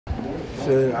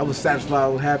I was satisfied. I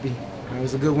was happy. It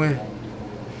was a good win.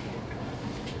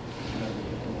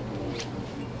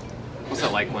 What's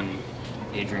that like when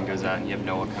Adrian goes out and you have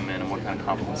Noah come in, and what kind of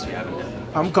confidence do you have in him?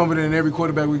 I'm confident in every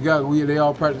quarterback we got. They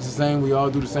all practice the same. We all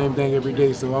do the same thing every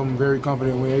day. So I'm very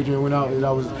confident. When Adrian went out,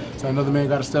 so another man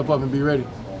got to step up and be ready.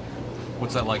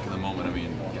 What's that like in the moment? I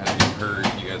mean, guys getting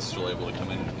hurt, you guys still able to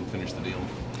come in and finish the deal?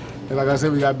 And like I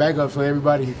said, we got backups for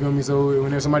everybody. You feel me? So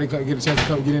when there's somebody get a chance to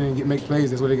come get in and make plays,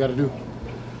 that's what they got to do.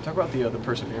 Talk about the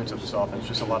perseverance of this offense.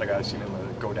 Just a lot of guys seeming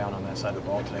to go down on that side of the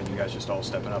ball today, and you guys just all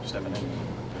stepping up, stepping in.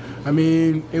 I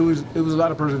mean, it was a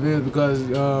lot of perseverance because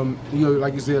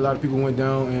like you said, a lot of people went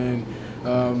down and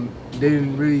they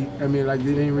didn't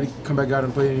really come back out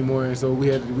and play anymore. And so we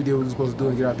did what we were supposed to do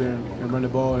and get out there and run the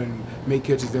ball and make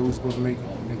catches that we were supposed to make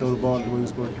and throw the ball the way we were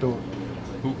supposed to throw it.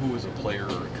 Who was a player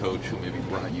or a coach who maybe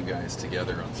brought you guys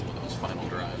together on some of those final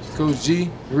drives? Coach G,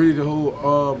 really the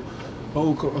whole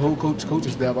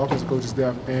coaching staff, offensive coaching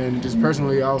staff, and just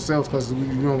personally ourselves, because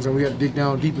we had to dig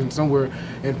down deep in somewhere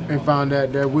and find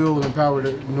that will and power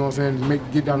to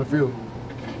get down the field.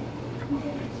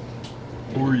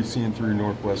 What were you seeing through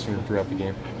Northwestern throughout the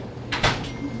game?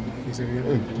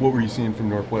 What were you seeing from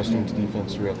Northwestern's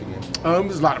defense throughout the game?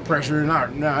 There's a lot of pressure. I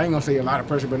ain't gonna say a lot of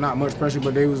pressure, but not much pressure.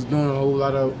 But they was doing a whole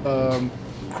lot of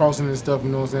crossing and stuff, up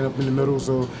in the middle.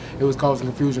 So it was causing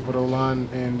confusion for the O-line,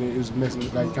 and it was messing,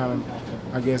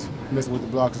 messing with the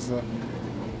blocks and stuff.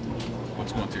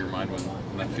 What's going through your mind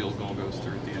when that field goal goes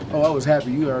through at the end? Oh, I was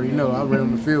happy. You already know. I ran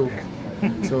on the field,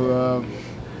 so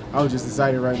I was just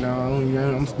excited right now.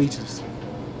 I'm speechless.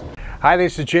 Hi,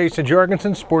 this is Jason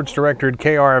Jorgensen, Sports Director at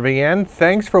KRVN.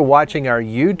 Thanks for watching our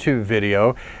YouTube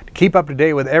video. To keep up to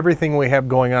date with everything we have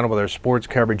going on with our sports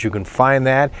coverage, you can find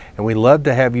that, and we'd love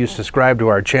to have you subscribe to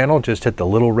our channel. Just hit the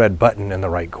little red button in the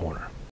right corner.